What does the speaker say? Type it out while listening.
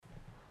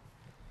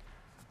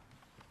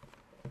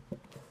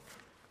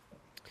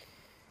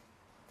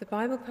The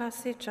Bible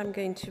passage I'm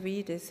going to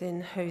read is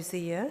in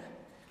Hosea,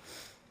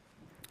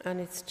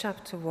 and it's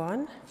chapter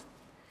 1,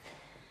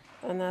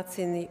 and that's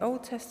in the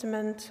Old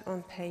Testament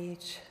on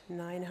page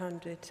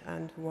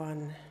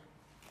 901.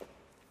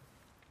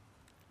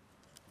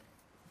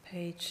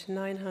 Page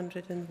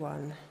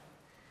 901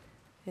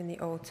 in the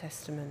Old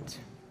Testament.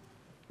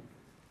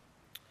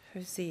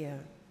 Hosea.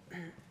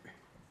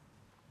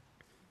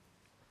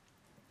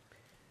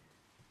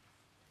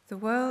 The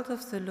word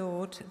of the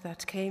Lord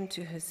that came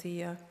to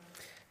Hosea,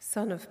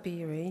 son of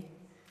Beeri,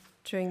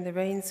 during the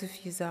reigns of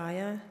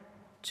Uzziah,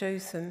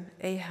 Jotham,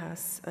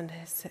 Ahaz, and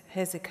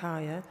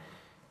Hezekiah,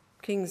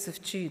 kings of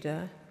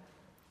Judah,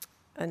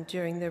 and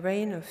during the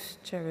reign of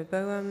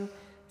Jeroboam,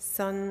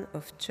 son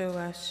of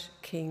Joash,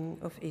 king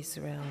of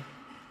Israel.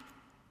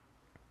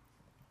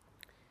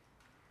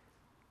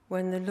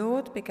 When the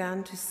Lord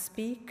began to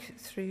speak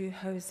through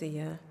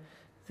Hosea,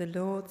 the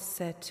Lord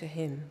said to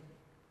him,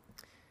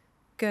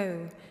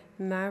 "Go,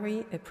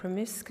 marry a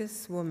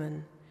promiscuous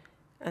woman,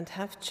 and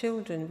have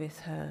children with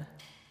her.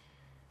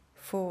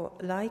 For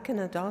like an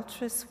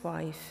adulterous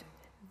wife,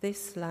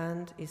 this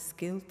land is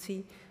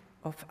guilty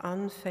of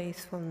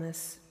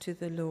unfaithfulness to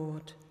the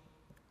Lord."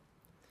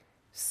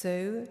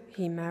 So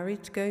he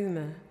married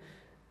Gomer,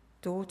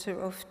 daughter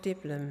of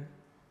Diblaim,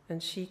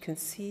 and she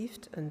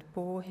conceived and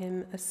bore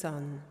him a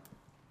son.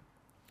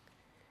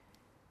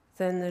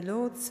 Then the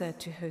Lord said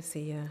to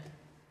Hosea,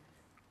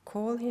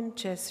 "Call him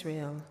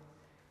Jezreel,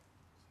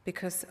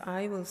 because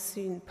I will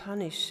soon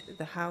punish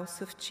the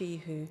house of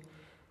Jehu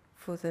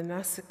for the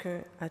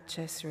massacre at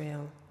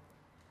Jezreel,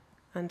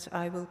 and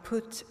I will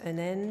put an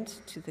end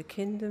to the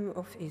kingdom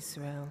of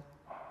Israel.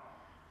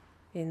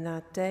 In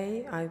that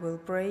day I will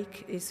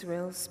break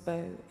Israel's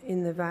bow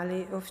in the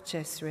valley of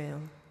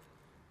Jezreel."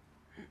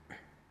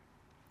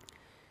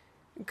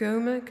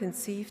 Gomer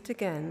conceived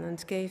again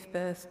and gave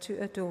birth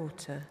to a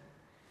daughter.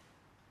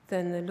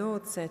 Then the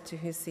Lord said to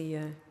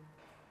Hosea,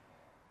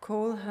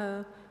 "Call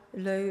her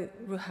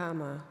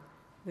Lo-ruhamah,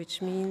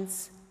 which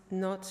means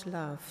not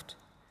loved,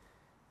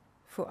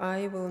 for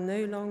I will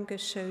no longer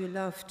show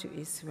love to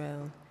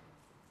Israel,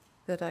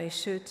 that I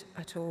should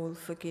at all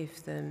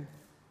forgive them.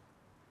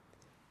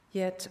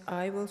 Yet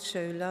I will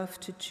show love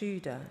to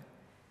Judah,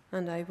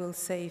 and I will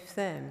save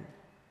them,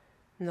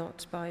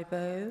 not by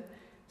bow,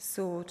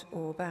 sword,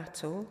 or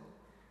battle,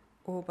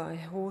 or by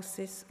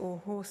horses or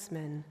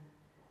horsemen,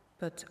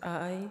 but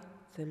I,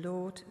 the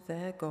Lord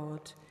their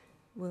God,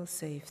 will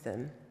save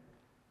them."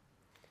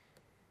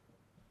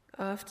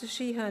 After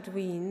she had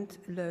weaned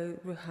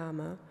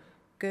Lo-ruhamah,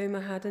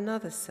 Gomer had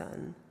another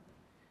son.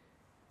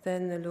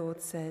 Then the Lord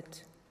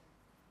said,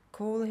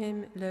 "Call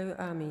him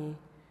Lo-ammi,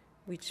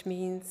 which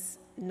means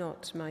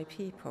not my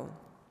people.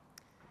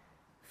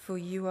 For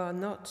you are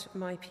not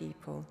my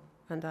people,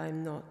 and I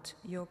am not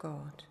your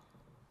God.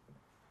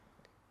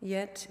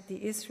 Yet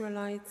the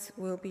Israelites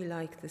will be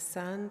like the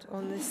sand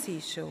on the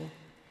seashore,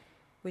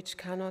 which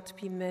cannot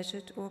be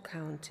measured or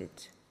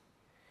counted.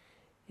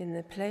 In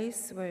the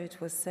place where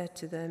it was said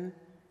to them,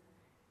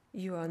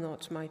 'You are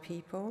not my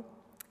people,'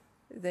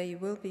 they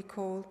will be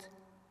called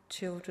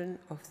children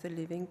of the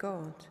living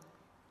God.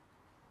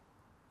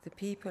 The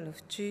people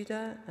of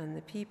Judah and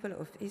the people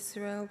of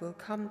Israel will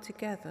come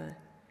together.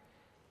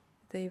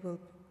 They will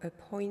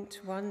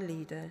appoint one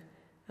leader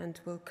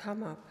and will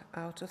come up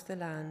out of the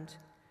land,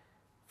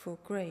 for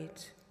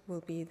great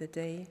will be the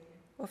day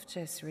of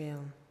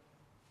Jezreel."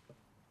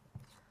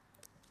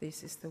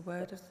 This is the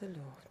word of the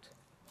Lord.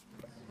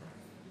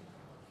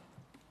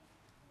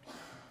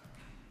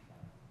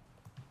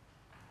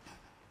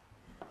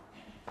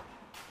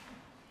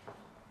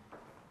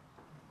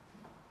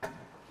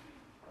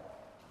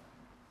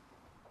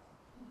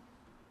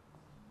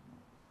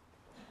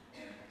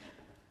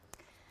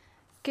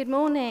 Good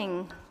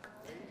morning.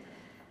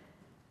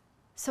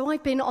 So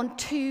I've been on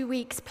 2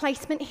 weeks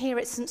placement here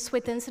at St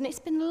Swithin's, and it's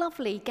been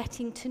lovely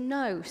getting to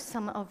know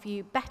some of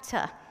you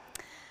better.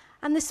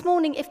 And this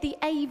morning, if the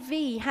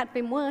AV had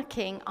been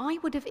working, I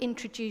would have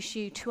introduced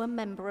you to a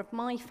member of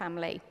my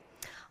family.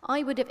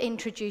 I would have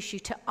introduced you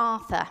to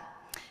Arthur,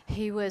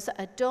 who was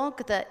a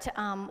dog that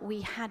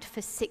we had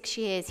for 6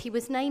 years. He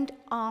was named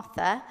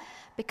Arthur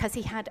because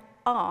he had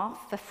R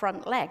for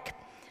front leg.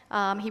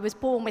 He was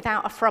born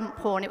without a front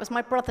paw, and it was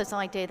my brother's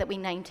idea that we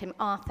named him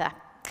Arthur.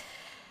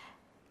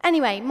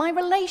 Anyway, my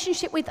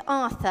relationship with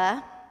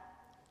Arthur,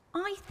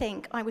 I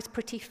think I was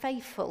pretty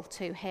faithful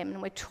to him,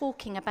 and we're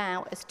talking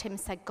about, as Tim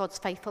said, God's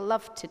faithful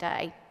love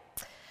today.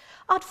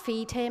 I'd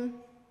feed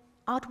him,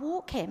 I'd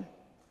walk him,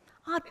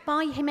 I'd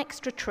buy him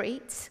extra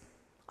treats,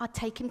 I'd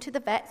take him to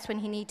the vets when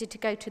he needed to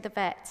go to the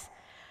vets.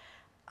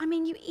 I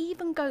mean, you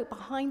even go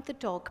behind the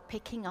dog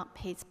picking up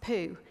his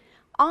poo.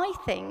 I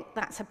think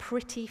that's a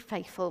pretty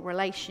faithful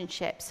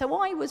relationship. So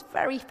I was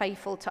very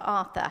faithful to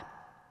Arthur.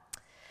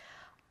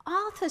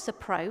 Arthur's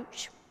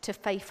approach to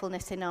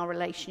faithfulness in our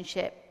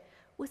relationship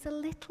was a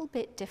little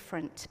bit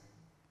different.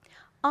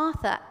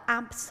 Arthur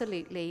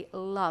absolutely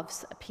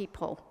loves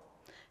people.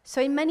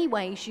 So in many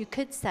ways, you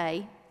could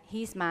say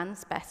he's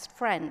man's best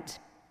friend.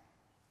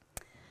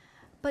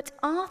 But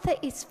Arthur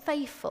is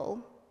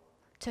faithful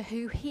to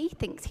who he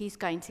thinks he's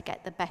going to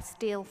get the best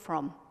deal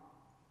from.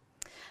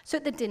 So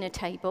at the dinner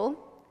table,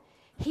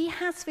 he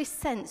has this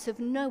sense of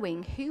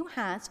knowing who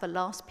has the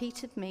last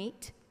piece of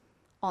meat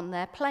on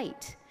their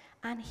plate,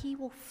 and he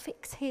will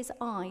fix his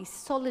eyes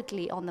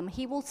solidly on them.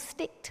 He will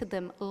stick to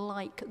them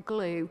like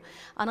glue.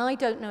 And I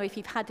don't know if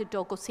you've had a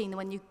dog or seen them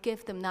when you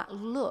give them that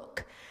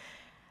look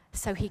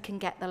so he can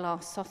get the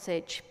last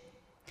sausage.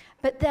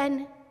 But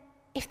then,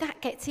 if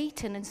that gets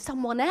eaten and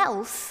someone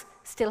else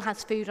still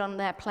has food on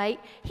their plate,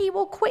 he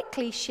will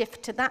quickly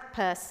shift to that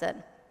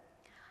person.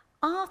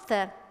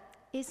 Arthur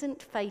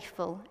isn't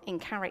faithful in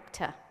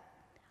character.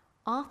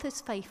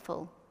 Arthur's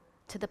faithful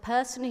to the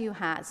person who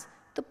has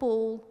the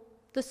ball,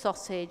 the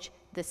sausage,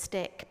 the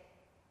stick.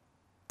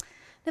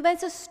 Now,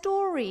 there's a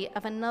story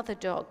of another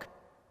dog.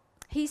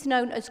 He's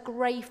known as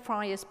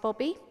Greyfriars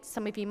Bobby.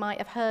 Some of you might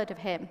have heard of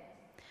him.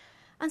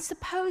 And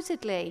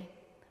supposedly,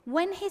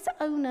 when his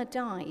owner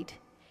died,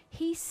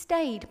 he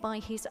stayed by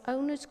his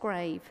owner's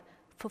grave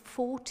for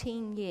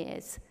 14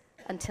 years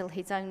until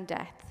his own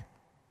death.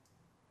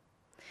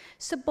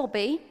 So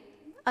Bobby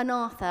and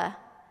Arthur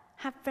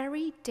have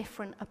very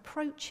different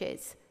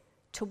approaches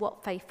to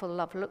what faithful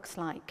love looks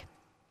like.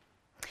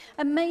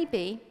 And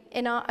maybe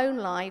in our own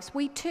lives,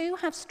 we too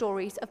have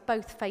stories of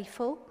both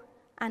faithful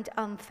and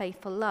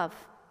unfaithful love.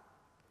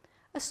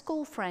 A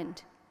school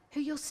friend who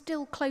you're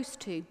still close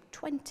to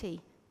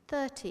 20,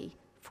 30,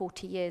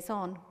 40 years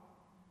on.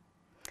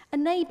 A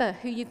neighbour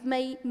who you've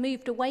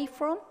moved away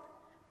from,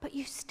 but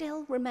you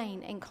still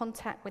remain in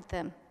contact with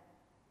them.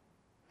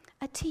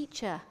 A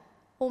teacher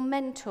or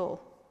mentor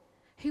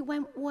who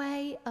went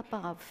way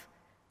above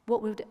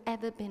what would have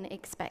ever been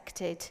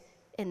expected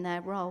in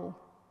their role.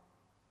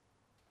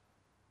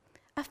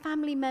 A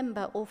family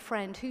member or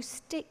friend who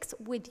sticks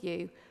with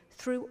you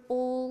through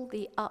all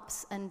the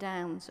ups and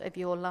downs of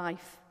your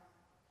life.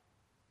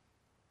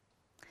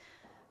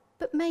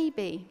 But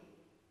maybe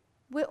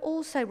we're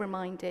also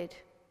reminded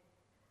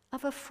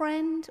of a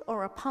friend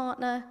or a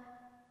partner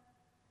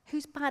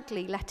who's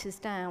badly let us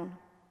down.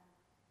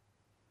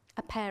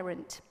 A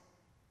parent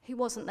who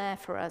wasn't there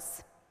for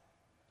us.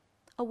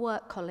 A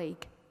work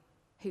colleague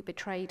who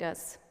betrayed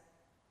us.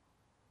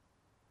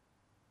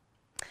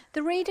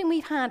 The reading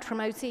we've had from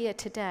Hosea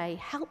today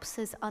helps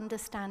us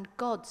understand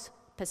God's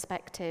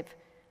perspective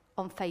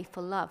on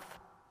faithful love.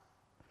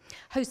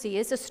 Hosea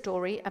is a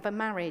story of a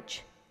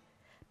marriage,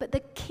 but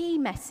the key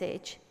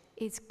message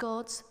is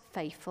God's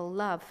faithful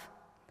love.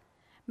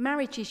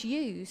 Marriage is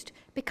used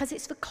because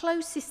it's the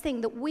closest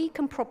thing that we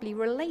can probably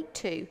relate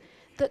to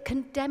that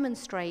can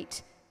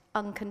demonstrate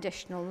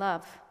unconditional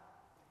love.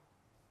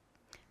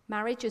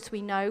 Marriage, as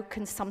we know,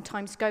 can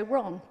sometimes go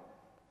wrong.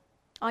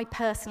 I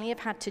personally have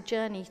had to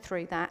journey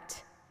through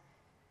that.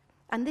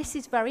 And this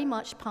is very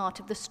much part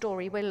of the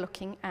story we're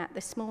looking at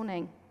this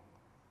morning.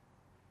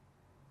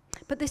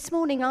 But this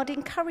morning, I'd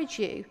encourage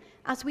you,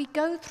 as we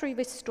go through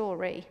this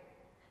story,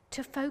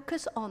 to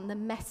focus on the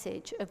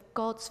message of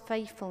God's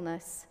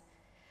faithfulness.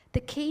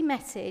 The key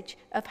message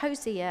of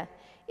Hosea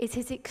is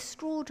his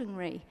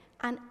extraordinary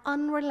and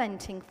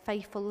unrelenting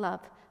faithful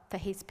love for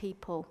his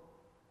people,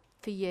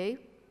 for you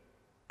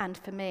and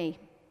for me.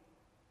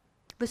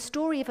 The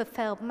story of a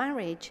failed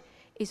marriage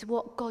is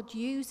what God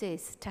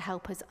uses to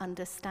help us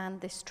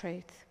understand this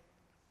truth.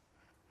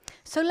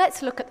 So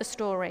let's look at the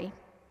story.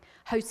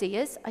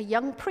 Hosea's a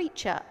young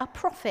preacher, a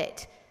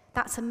prophet.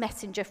 That's a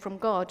messenger from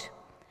God.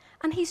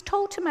 And he's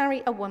told to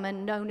marry a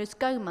woman known as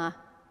Gomer.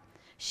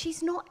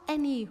 She's not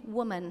any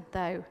woman,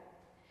 though.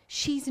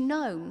 She's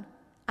known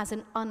as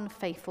an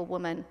unfaithful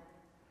woman.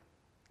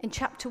 In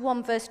chapter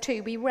 1, verse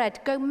 2, we read,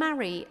 "Go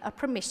marry a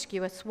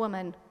promiscuous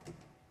woman."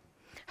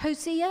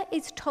 Hosea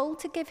is told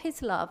to give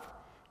his love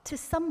to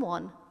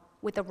someone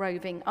with a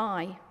roving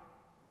eye.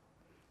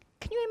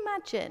 Can you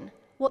imagine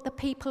what the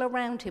people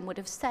around him would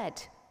have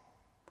said?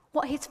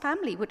 What his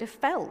family would have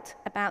felt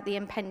about the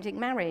impending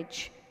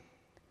marriage?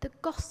 The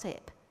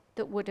gossip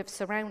that would have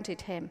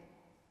surrounded him.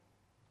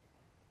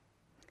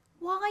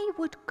 Why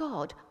would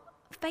God,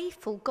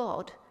 faithful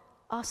God,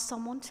 ask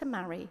someone to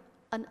marry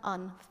an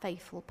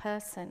unfaithful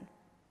person?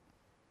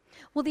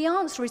 Well, the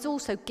answer is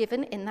also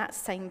given in that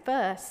same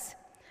verse.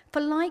 For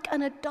like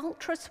an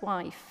adulterous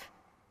wife,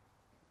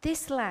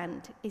 this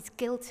land is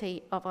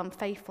guilty of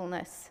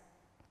unfaithfulness.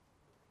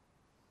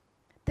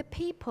 The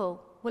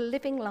people were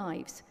living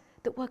lives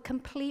that were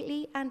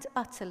completely and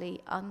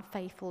utterly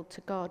unfaithful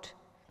to God.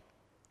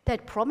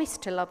 They'd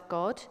promised to love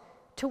God,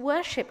 to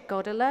worship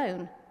God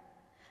alone,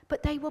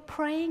 but they were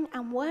praying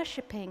and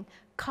worshipping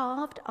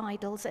carved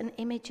idols and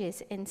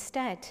images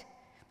instead.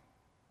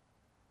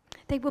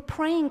 They were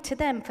praying to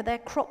them for their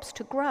crops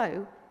to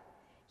grow,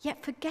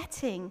 yet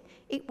forgetting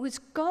it was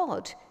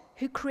God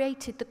who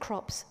created the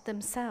crops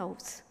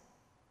themselves.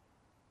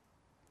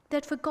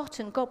 They'd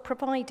forgotten God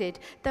provided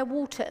their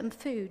water and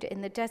food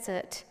in the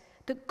desert,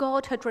 that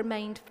God had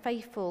remained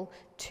faithful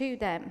to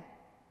them.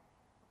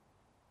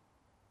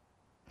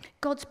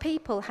 God's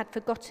people had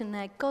forgotten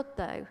their God,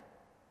 though.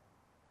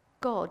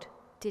 God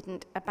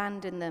didn't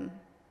abandon them.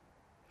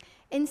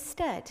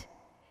 Instead,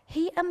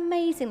 he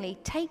amazingly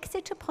takes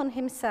it upon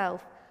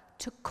himself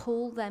to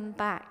call them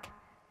back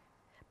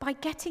by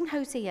getting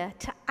Hosea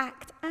to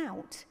act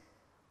out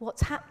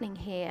what's happening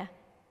here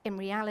in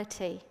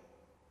reality.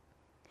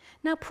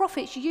 Now,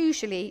 prophets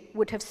usually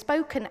would have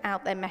spoken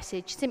out their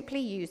message simply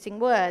using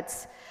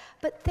words,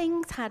 but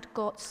things had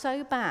got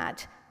so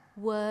bad,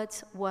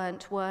 words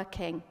weren't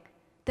working.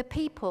 The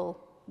people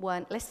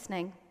weren't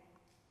listening.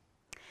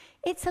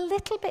 It's a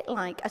little bit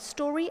like a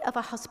story of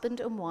a husband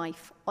and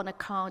wife on a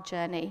car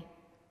journey.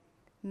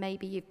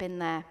 Maybe you've been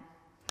there.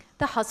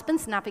 The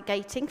husband's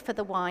navigating for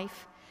the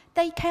wife.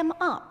 They came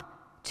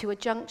up to a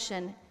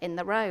junction in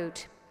the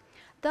road.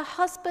 The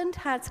husband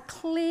has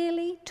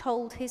clearly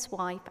told his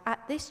wife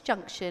at this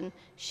junction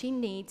she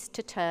needs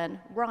to turn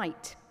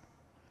right.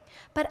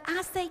 But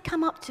as they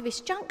come up to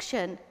this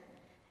junction,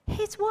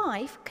 his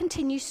wife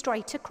continues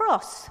straight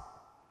across.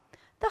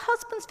 The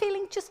husband's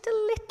feeling just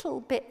a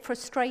little bit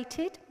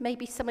frustrated,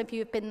 maybe some of you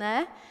have been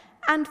there,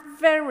 and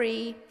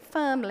very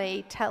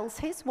firmly tells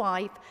his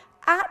wife,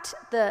 at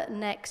the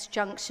next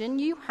junction,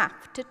 you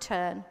have to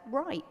turn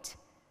right.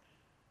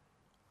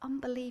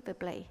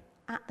 Unbelievably,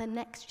 at the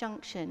next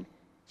junction,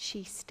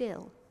 she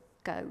still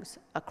goes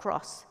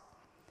across.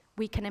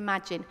 We can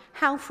imagine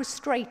how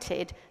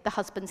frustrated the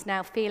husband's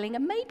now feeling,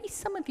 and maybe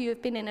some of you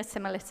have been in a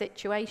similar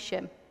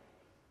situation.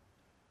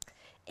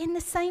 In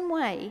the same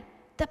way,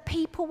 the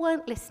people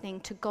weren't listening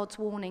to God's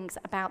warnings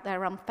about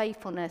their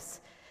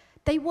unfaithfulness.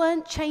 They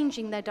weren't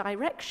changing their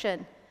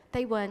direction.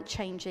 They weren't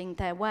changing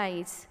their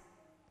ways.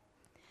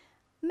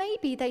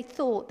 Maybe they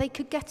thought they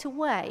could get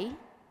away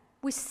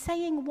with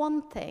saying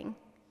one thing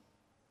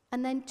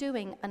and then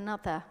doing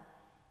another.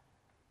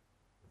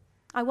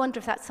 I wonder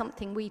if that's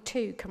something we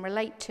too can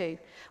relate to.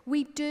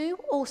 We do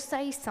or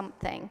say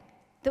something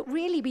that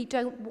really we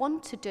don't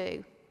want to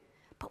do,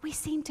 but we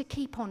seem to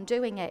keep on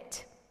doing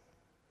it.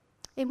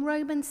 In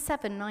Romans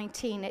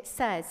 7:19 it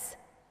says,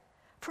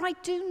 "For I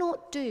do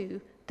not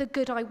do the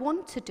good I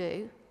want to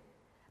do,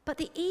 but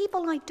the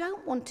evil I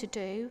don't want to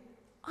do,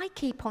 I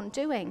keep on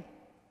doing."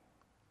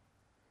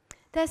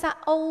 There's that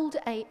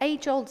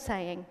age-old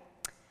saying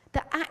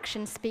that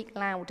actions speak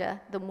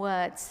louder than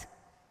words.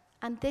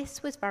 And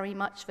this was very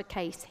much the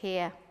case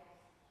here.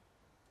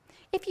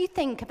 If you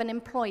think of an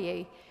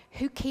employee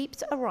who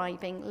keeps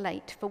arriving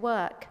late for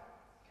work,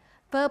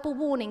 verbal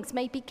warnings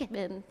may be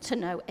given to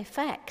no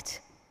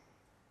effect.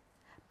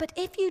 But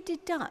if you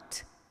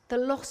deduct the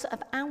loss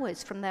of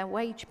hours from their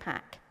wage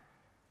pack,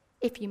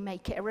 if you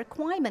make it a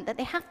requirement that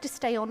they have to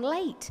stay on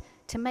late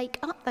to make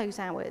up those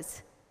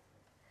hours,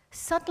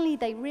 suddenly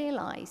they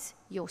realize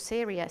you're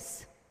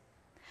serious.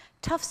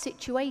 Tough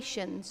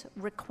situations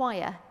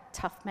require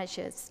tough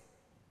measures.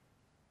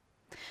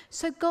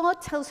 So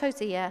God tells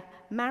Hosea,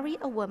 marry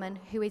a woman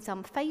who is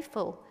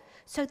unfaithful,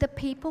 so the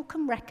people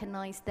can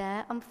recognize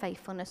their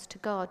unfaithfulness to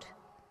God.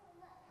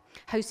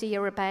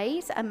 Hosea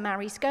obeys and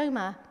marries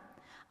Gomer.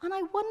 And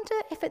I wonder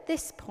if at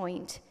this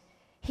point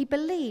he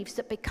believes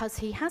that because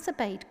he has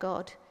obeyed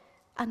God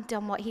and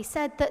done what he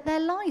said, that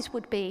their lives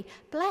would be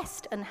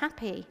blessed and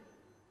happy.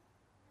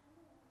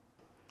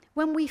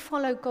 When we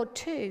follow God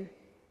too,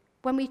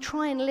 when we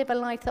try and live a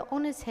life that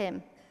honors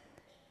him,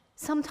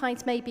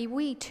 sometimes maybe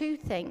we too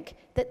think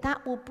that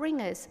that will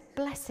bring us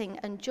blessing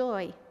and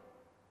joy.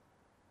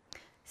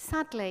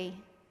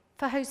 Sadly,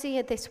 for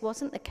Hosea this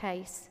wasn't the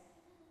case,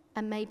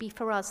 and maybe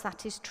for us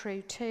that is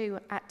true too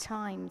at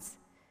times.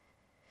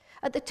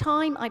 At the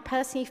time, I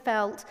personally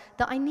felt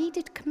that I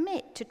needed to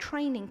commit to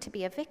training to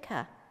be a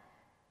vicar.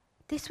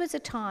 This was a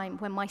time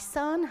when my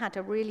son had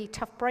a really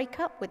tough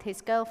breakup with his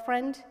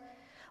girlfriend.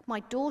 My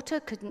daughter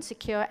couldn't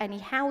secure any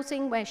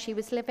housing where she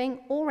was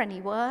living or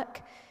any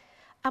work.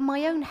 And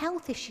my own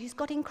health issues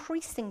got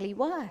increasingly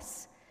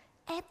worse.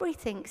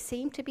 Everything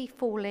seemed to be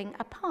falling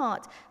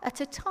apart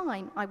at a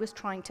time I was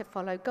trying to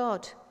follow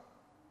God.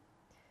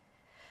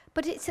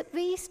 But it's at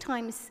these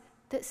times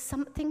that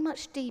something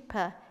much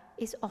deeper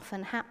is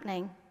often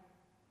happening.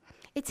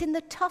 It's in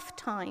the tough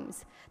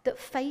times that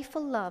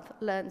faithful love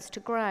learns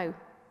to grow.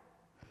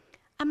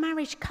 A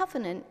marriage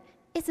covenant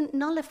isn't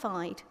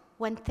nullified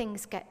when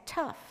things get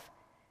tough.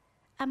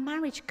 A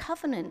marriage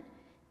covenant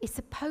is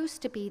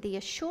supposed to be the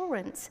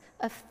assurance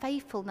of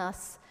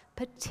faithfulness,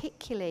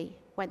 particularly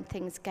when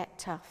things get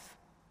tough.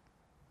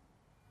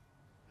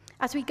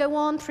 As we go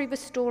on through the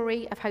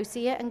story of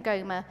Hosea and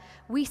Gomer,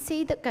 we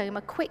see that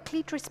Gomer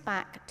quickly drifts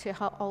back to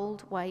her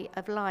old way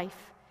of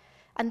life.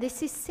 And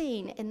this is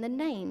seen in the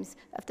names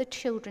of the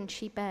children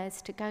she bears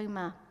to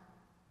Gomer.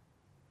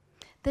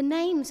 The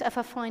names of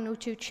her final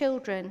two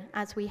children,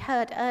 as we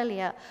heard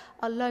earlier,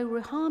 are Lo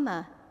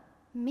Ruhamah,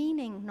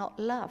 meaning not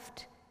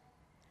loved,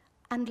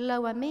 and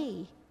Lo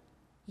Ami,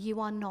 you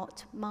are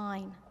not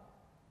mine.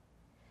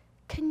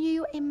 Can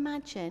you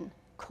imagine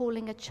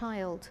calling a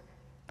child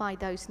by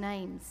those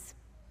names?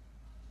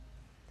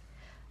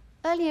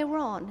 Earlier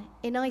on,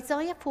 in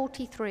Isaiah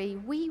 43,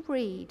 we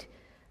read,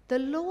 "The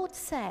Lord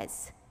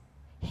says,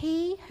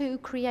 He who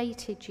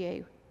created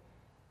you,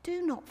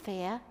 do not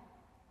fear.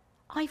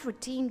 I've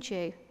redeemed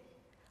you.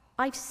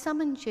 I've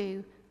summoned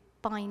you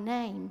by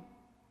name.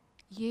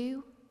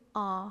 You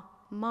are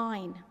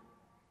mine."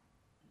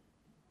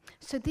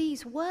 So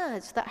these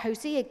words that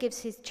Hosea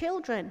gives his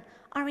children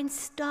are in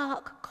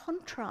stark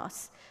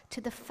contrast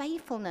to the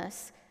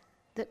faithfulness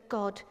that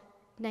God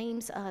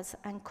names us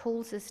and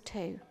calls us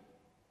to.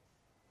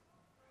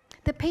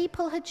 The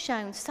people had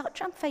shown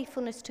such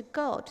unfaithfulness to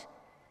God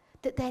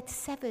that they'd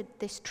severed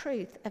this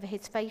truth of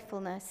his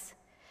faithfulness.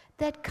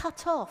 They'd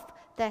cut off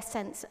their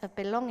sense of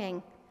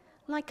belonging,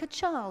 like a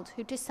child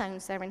who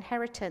disowns their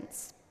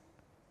inheritance.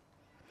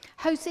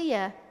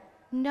 Hosea,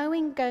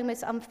 knowing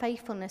Gomer's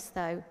unfaithfulness,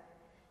 though,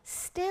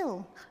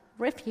 still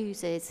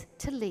refuses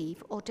to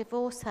leave or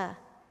divorce her.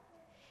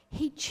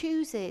 He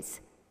chooses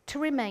to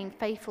remain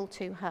faithful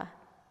to her.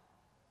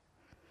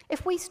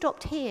 If we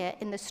stopped here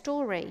in the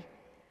story,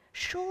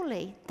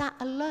 surely that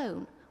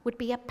alone would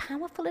be a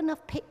powerful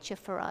enough picture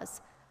for us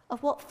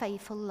of what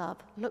faithful love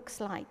looks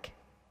like.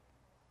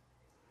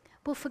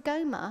 Well, for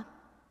Gomer,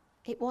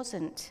 it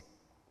wasn't.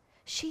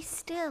 She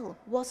still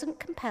wasn't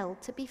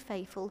compelled to be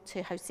faithful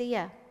to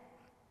Hosea.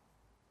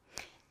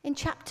 In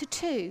chapter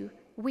 2,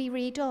 we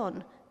read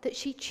on that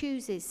she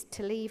chooses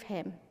to leave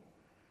him.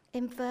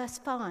 In verse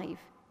 5,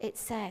 it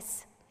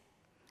says,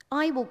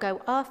 "I will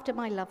go after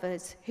my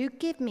lovers who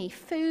give me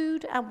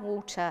food and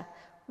water,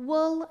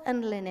 wool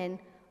and linen,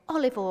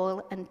 olive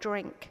oil and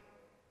drink."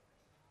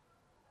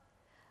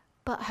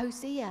 But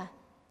Hosea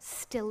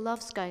still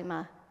loves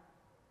Gomer.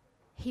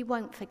 He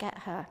won't forget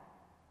her.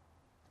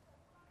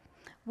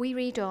 We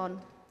read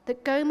on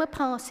that Gomer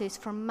passes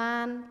from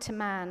man to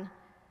man,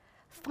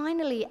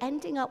 finally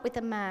ending up with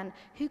a man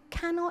who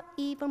cannot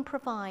even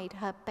provide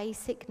her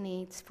basic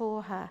needs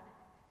for her.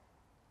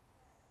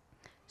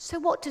 So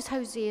what does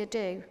Hosea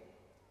do?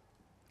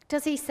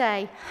 Does he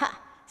say,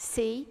 "Ha,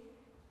 see,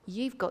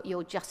 you've got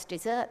your just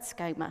desserts,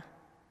 Gomer"?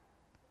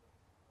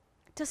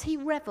 Does he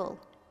revel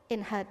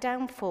in her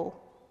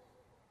downfall?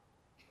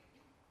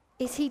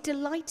 Is he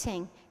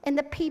delighting in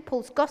the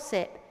people's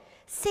gossip?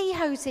 "See,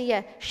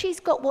 Hosea, she's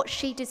got what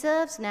she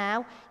deserves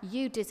now.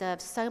 You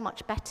deserve so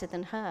much better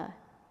than her."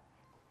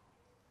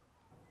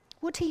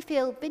 Would he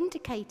feel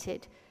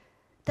vindicated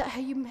that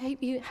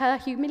her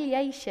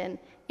humiliation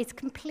is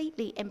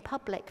completely in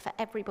public for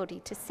everybody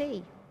to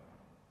see?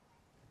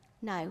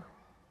 No.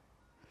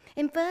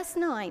 In verse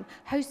 9,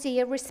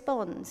 Hosea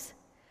responds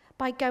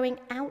by going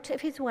out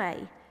of his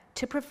way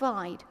to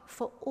provide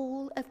for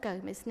all of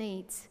Gomer's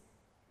needs.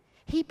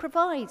 He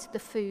provides the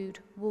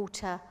food,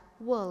 water,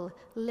 wool,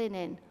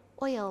 linen,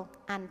 oil,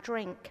 and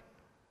drink.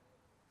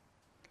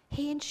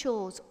 He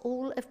ensures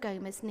all of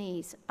Gomer's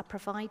needs are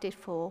provided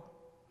for.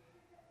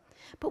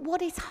 But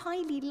what is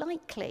highly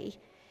likely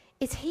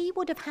is he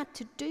would have had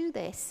to do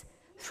this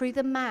through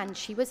the man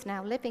she was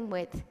now living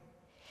with.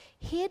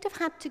 He'd have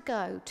had to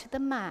go to the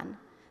man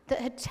that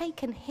had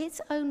taken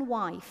his own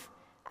wife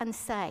and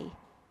say,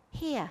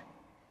 "Here,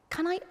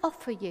 can I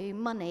offer you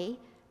money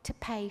to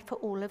pay for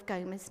all of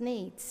Gomer's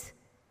needs?"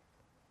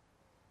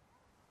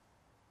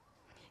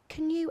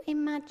 Can you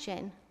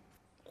imagine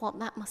what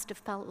that must have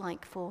felt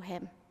like for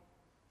him?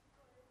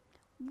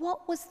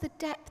 What was the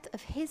depth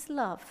of his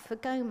love for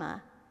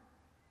Gomer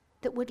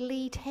that would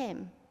lead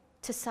him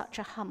to such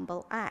a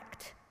humble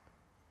act?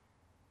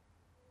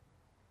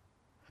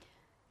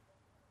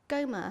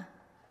 Gomer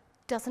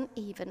doesn't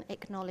even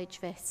acknowledge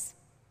this.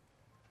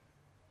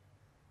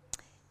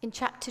 In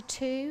chapter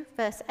 2,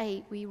 verse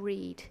 8, we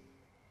read,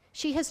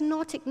 "She has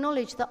not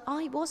acknowledged that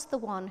I was the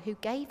one who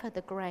gave her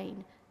the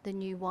grain, the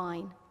new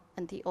wine,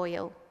 and the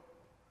oil."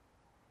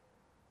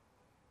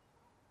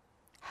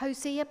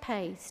 Hosea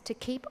pays to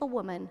keep a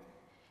woman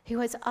who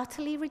has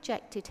utterly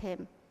rejected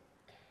him,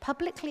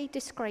 publicly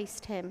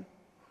disgraced him,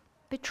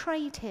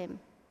 betrayed him,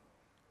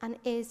 and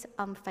is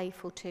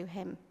unfaithful to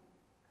him.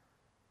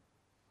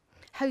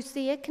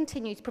 Hosea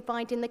continues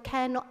providing the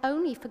care not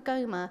only for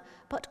Gomer,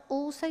 but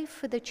also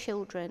for the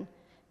children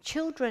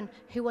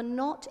who are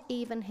not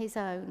even his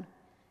own,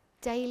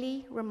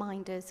 daily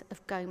reminders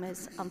of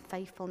Gomer's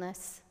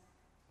unfaithfulness.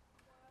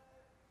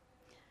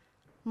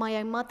 My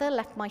own mother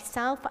left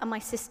myself and my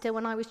sister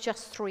when I was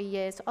just 3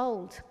 years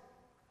old.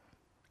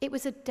 It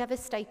was a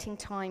devastating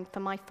time for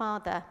my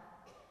father.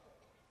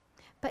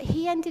 But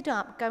he ended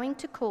up going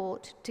to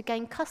court to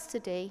gain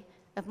custody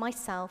of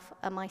myself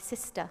and my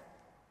sister.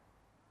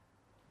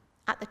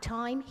 At the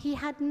time, he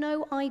had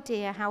no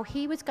idea how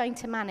he was going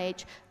to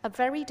manage a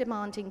very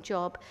demanding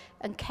job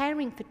and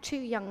caring for 2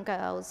 young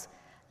girls,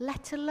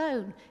 let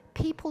alone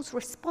people's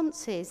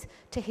responses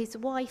to his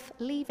wife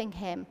leaving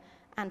him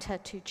and her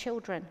 2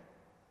 children.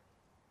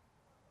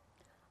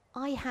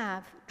 I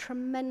have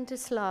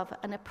tremendous love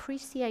and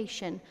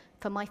appreciation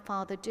for my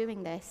father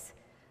doing this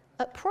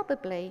at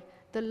probably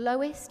the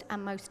lowest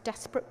and most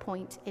desperate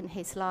point in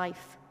his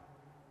life.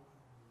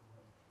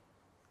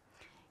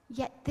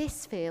 Yet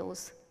this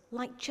feels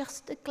like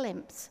just a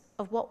glimpse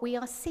of what we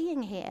are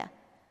seeing here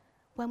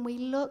when we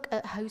look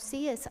at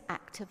Hosea's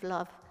act of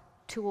love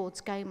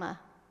towards Gomer.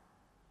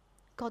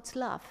 God's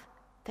love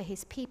for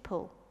his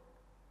people,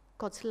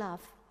 God's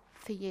love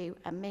for you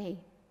and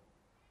me.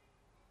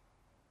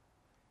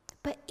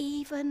 But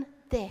even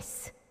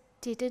this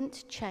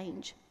didn't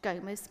change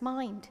Gomer's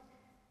mind.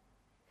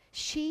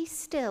 she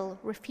still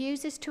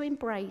refuses to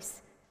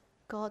embrace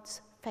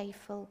God's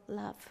faithful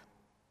love.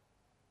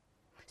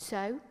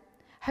 So,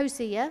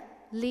 Hosea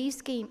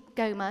leaves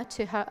Gomer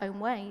to her own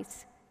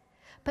ways,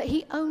 but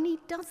he only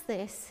does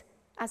this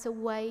as a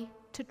way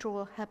to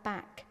draw her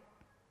back.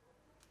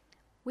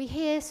 We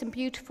hear some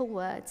beautiful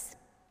words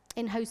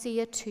in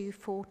Hosea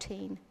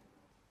 2:14.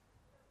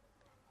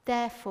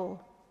 Therefore,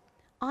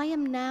 I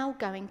am now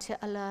going to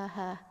allure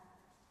her.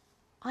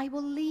 I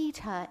will lead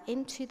her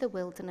into the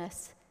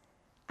wilderness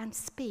and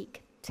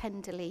speak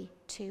tenderly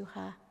to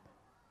her.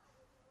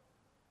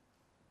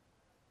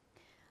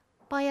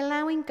 By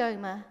allowing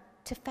Gomer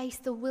to face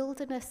the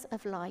wilderness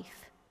of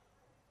life,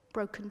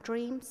 broken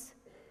dreams,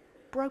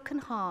 broken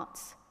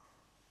hearts,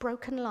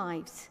 broken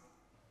lives,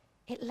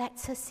 it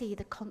lets her see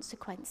the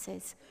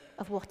consequences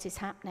of what is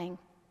happening.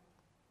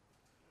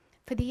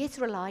 For the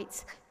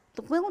Israelites,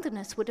 the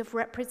wilderness would have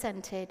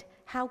represented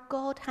how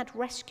God had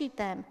rescued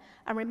them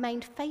and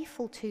remained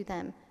faithful to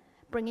them,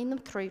 bringing them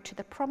through to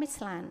the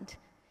promised land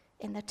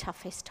in the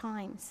toughest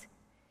times.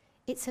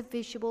 It's a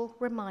visual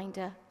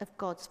reminder of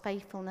God's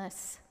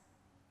faithfulness.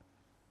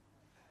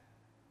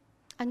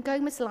 And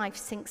Gomer's life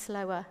sinks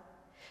lower.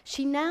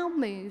 She now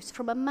moves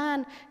from a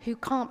man who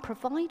can't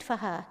provide for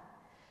her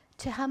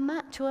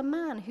to a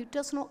man who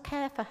does not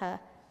care for her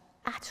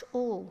at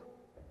all.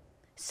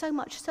 So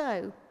much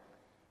so,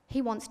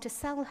 he wants to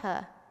sell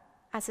her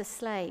as a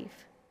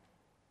slave.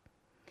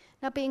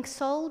 Now, being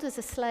sold as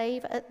a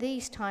slave at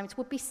these times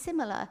would be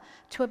similar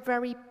to a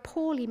very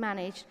poorly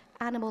managed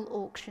animal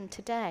auction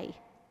today.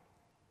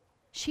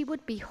 She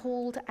would be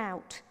hauled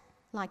out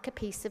like a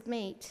piece of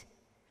meat.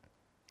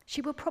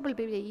 She would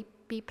probably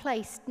be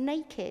placed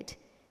naked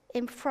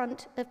in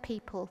front of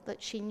people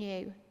that she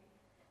knew.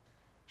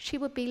 She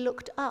would be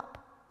looked up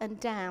and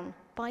down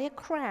by a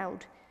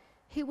crowd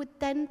who would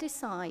then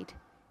decide,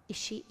 is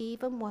she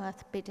even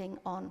worth bidding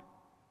on?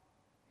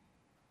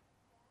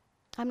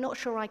 I'm not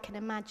sure I can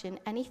imagine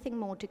anything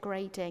more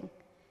degrading,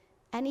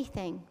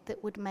 anything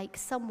that would make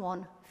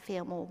someone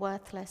feel more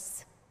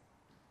worthless.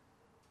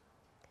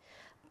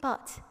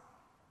 But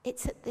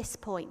it's at this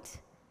point,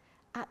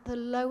 at the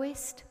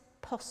lowest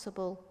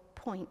possible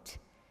point,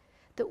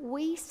 that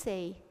we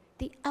see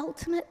the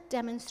ultimate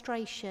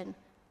demonstration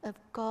of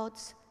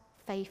God's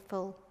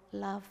faithful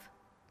love.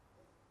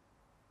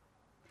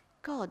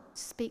 God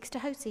speaks to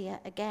Hosea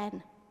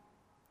again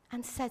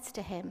and says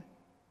to him,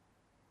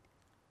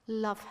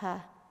 love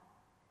her,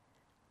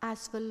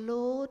 as the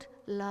Lord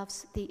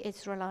loves the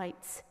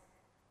Israelites,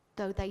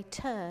 though they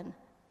turn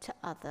to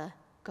other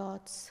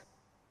gods.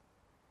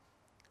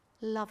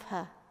 Love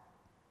her,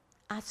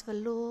 as the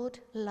Lord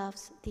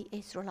loves the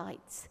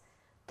Israelites,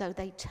 though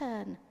they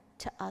turn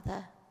to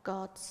other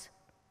gods.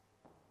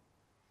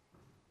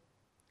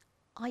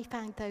 I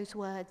found those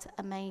words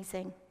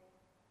amazing.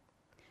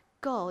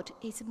 God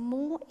is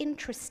more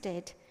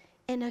interested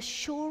in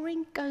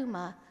assuring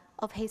Gomer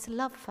of his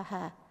love for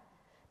her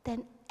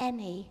than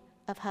any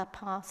of her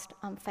past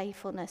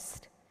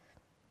unfaithfulness.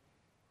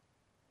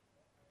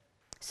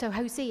 So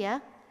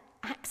Hosea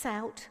acts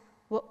out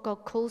what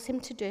God calls him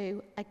to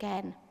do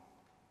again.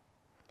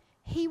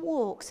 He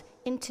walks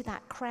into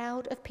that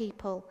crowd of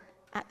people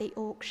at the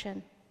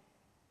auction.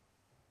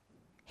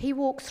 He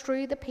walks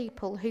through the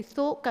people who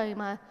thought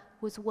Gomer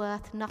was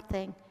worth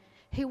nothing,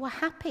 who were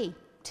happy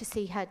to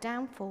see her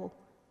downfall.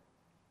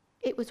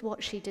 It was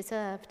what she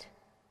deserved.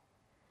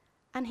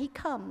 And he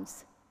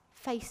comes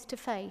face to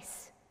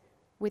face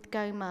with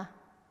Gomer.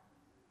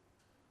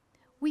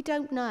 We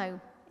don't know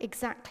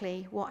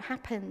exactly what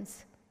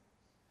happens.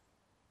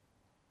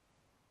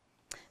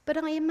 But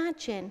I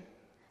imagine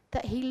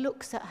that he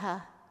looks at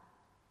her,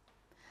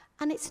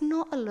 and it's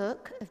not a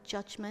look of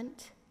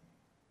judgment.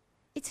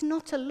 It's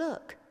not a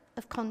look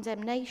of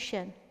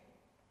condemnation.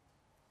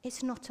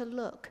 It's not a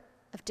look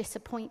of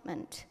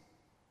disappointment.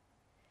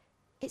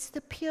 It's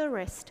the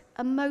purest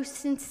and most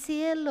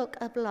sincere look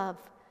of love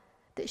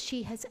that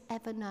she has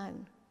ever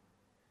known.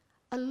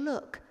 A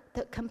look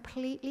that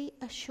completely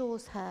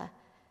assures her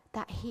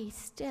that he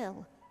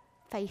still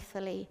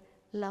faithfully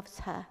loves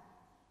her.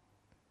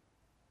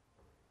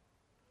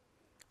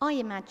 I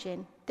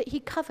imagine that he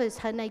covers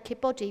her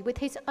naked body with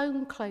his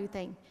own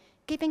clothing,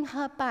 giving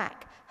her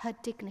back her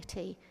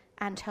dignity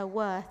and her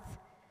worth.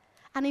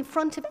 And in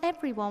front of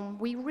everyone,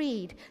 we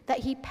read that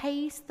he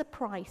pays the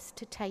price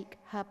to take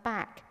her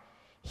back.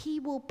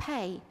 He will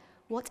pay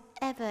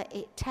whatever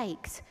it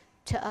takes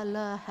to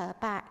allure her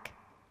back.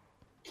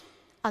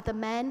 Other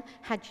men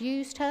had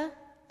used her,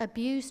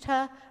 abused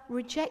her,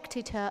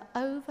 rejected her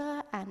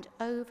over and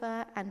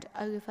over and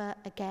over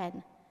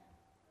again.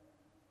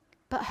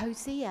 But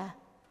Hosea,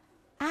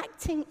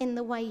 acting in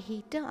the way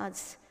he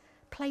does,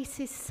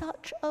 places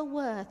such a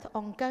worth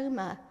on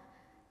Gomer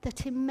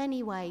that in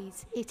many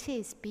ways it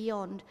is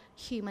beyond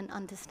human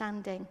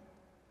understanding.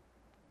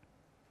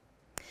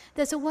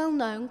 There's a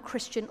well-known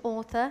Christian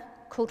author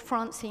called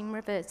Francine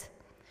Rivers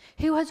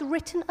who has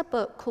written a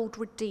book called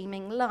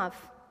Redeeming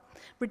Love.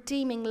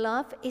 Redeeming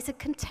Love is a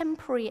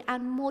contemporary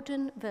and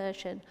modern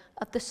version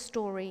of the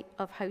story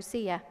of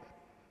Hosea.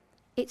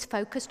 It's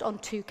focused on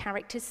two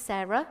characters,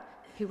 Sarah,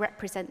 who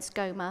represents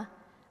Gomer,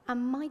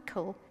 and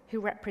Michael, who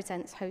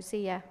represents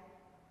Hosea.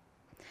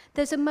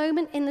 There's a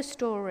moment in the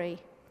story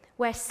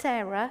where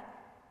Sarah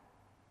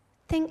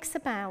thinks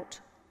about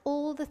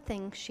all the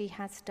things she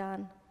has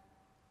done,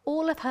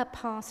 all of her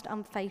past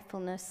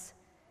unfaithfulness.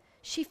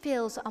 She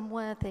feels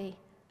unworthy,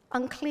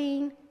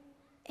 unclean.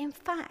 In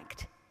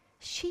fact,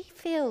 she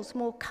feels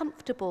more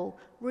comfortable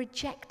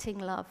rejecting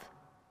love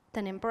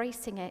than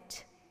embracing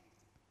it.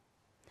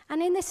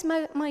 And in this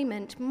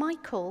moment,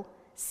 Michael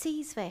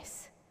sees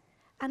this,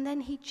 and then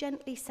he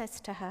gently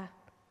says to her,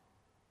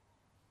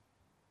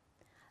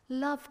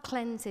 "Love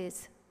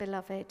cleanses,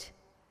 beloved.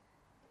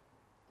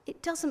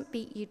 It doesn't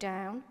beat you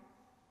down.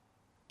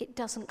 It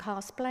doesn't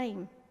cast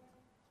blame.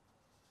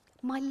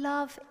 My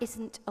love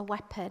isn't a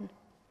weapon.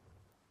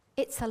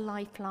 It's a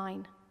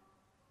lifeline.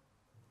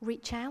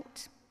 Reach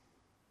out,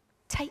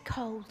 take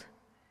hold,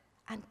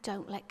 and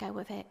don't let go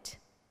of it."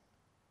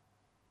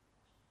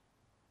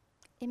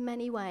 In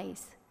many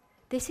ways,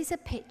 this is a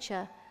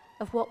picture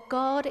of what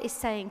God is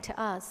saying to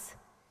us.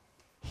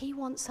 He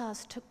wants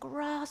us to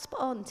grasp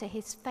on to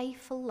his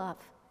faithful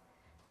love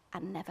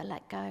and never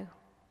let go.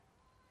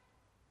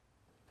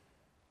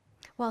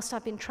 Whilst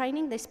I've been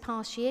training this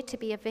past year to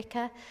be a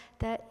vicar,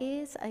 there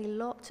is a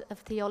lot of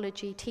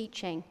theology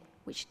teaching,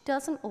 which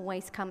doesn't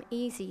always come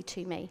easy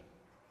to me.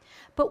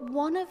 But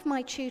one of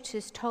my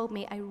tutors told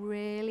me a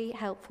really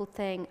helpful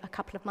thing a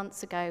couple of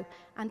months ago,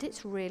 and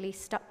it's really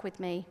stuck with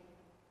me.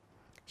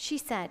 She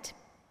said,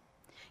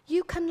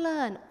 "You can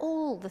learn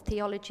all the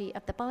theology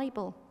of the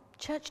Bible,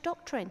 church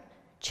doctrine,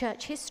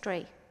 church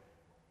history.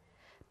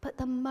 But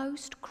the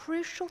most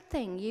crucial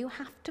thing you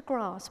have to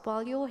grasp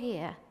while you're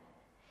here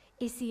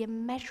is the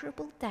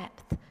immeasurable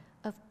depth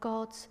of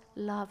God's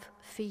love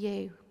for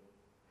you.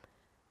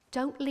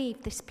 Don't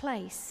leave this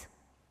place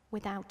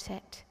without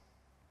it."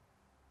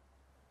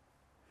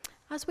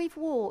 As we've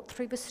walked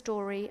through the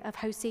story of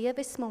Hosea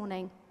this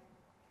morning,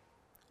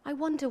 I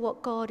wonder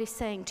what God is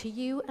saying to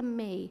you and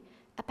me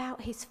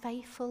about his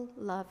faithful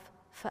love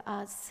for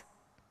us.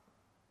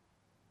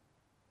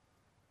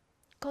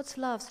 God's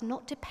love's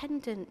not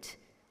dependent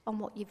on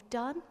what you've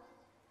done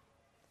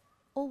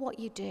or what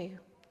you do.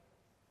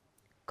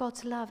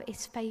 God's love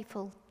is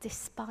faithful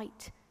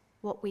despite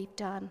what we've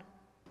done.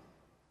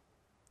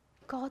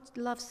 God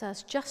loves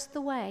us just the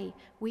way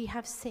we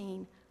have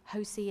seen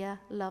Hosea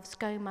loves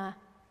Gomer,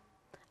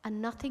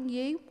 and nothing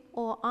you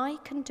or I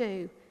can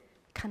do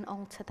can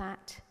alter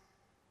that.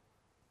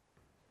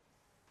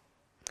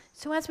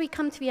 So as we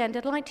come to the end,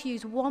 I'd like to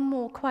use one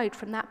more quote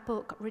from that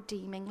book,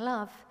 Redeeming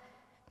Love.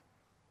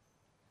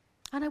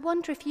 And I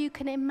wonder if you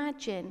can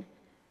imagine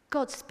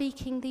God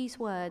speaking these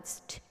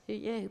words to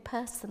you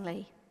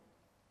personally.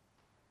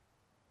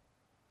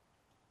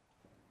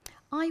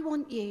 "I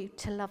want you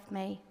to love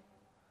me.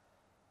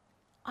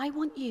 I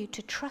want you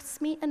to trust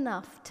me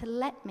enough to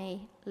let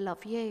me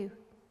love you.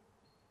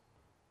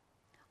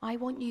 I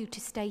want you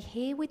to stay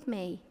here with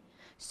me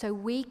so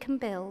we can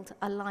build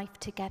a life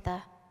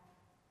together.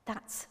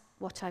 That's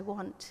what I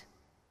want."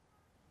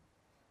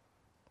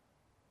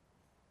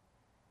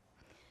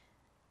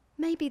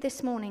 Maybe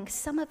this morning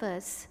some of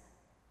us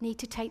need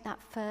to take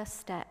that first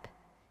step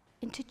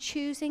into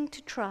choosing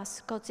to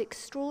trust God's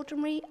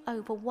extraordinary,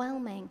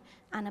 overwhelming,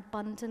 and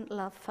abundant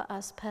love for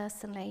us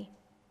personally.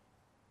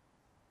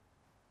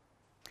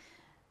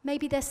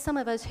 Maybe there's some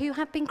of us who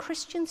have been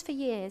Christians for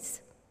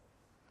years,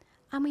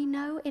 and we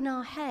know in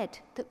our head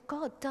that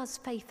God does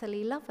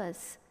faithfully love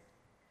us,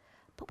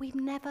 but we've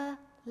never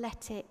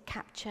let it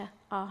capture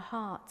our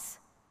hearts.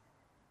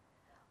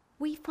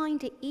 We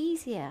find it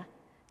easier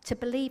to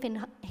believe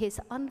in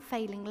his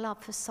unfailing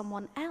love for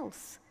someone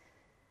else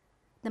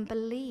than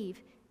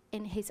believe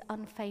in his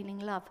unfailing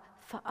love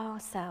for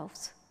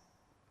ourselves.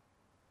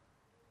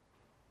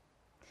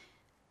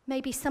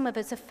 Maybe some of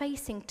us are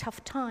facing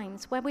tough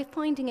times where we're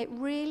finding it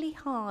really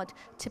hard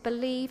to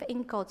believe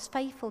in God's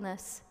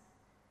faithfulness.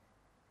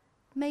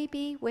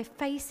 Maybe we're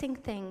facing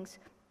things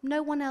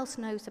no one else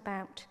knows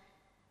about,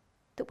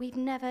 that we've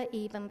never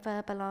even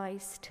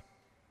verbalized.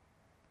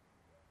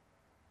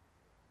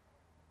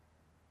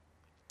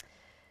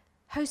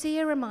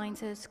 Hosea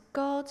reminds us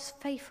God's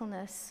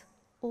faithfulness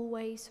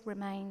always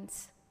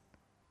remains.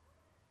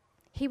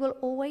 He will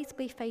always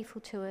be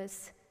faithful to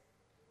us,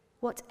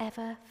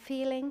 whatever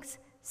feelings,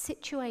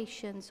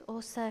 situations,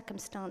 or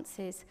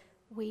circumstances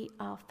we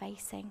are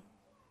facing.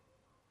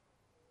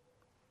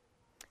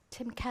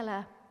 Tim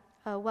Keller,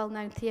 a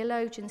well-known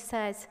theologian,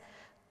 says,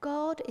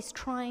 "God is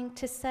trying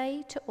to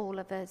say to all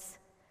of us,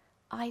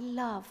 I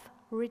love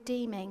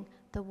redeeming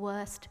the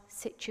worst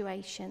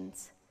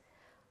situations.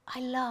 I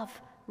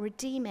love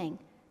redeeming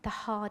the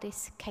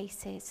hardest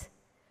cases.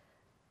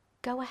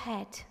 Go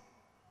ahead,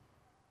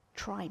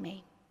 try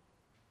me."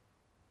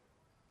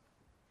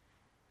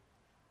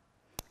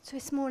 So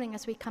this morning,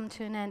 as we come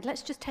to an end,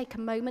 let's just take a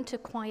moment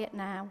of quiet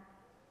now.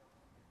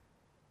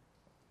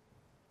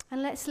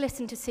 And let's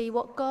listen to see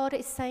what God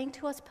is saying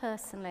to us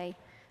personally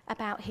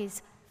about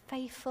his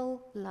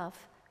faithful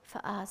love for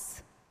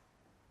us.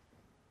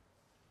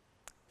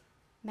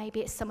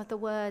 Maybe it's some of the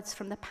words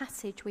from the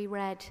passage we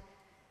read.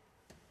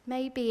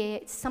 Maybe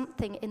it's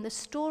something in the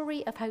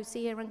story of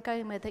Hosea and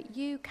Gomer that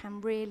you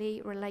can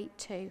really relate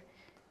to.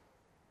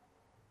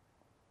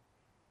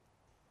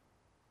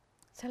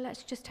 So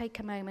let's just take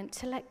a moment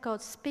to let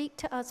God speak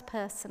to us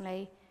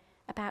personally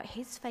about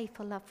his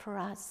faithful love for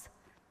us.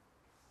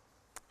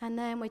 And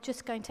then we're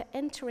just going to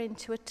enter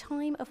into a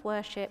time of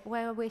worship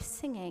where we're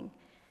singing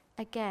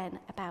again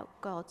about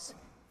God's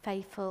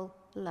faithful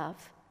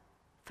love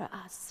for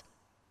us.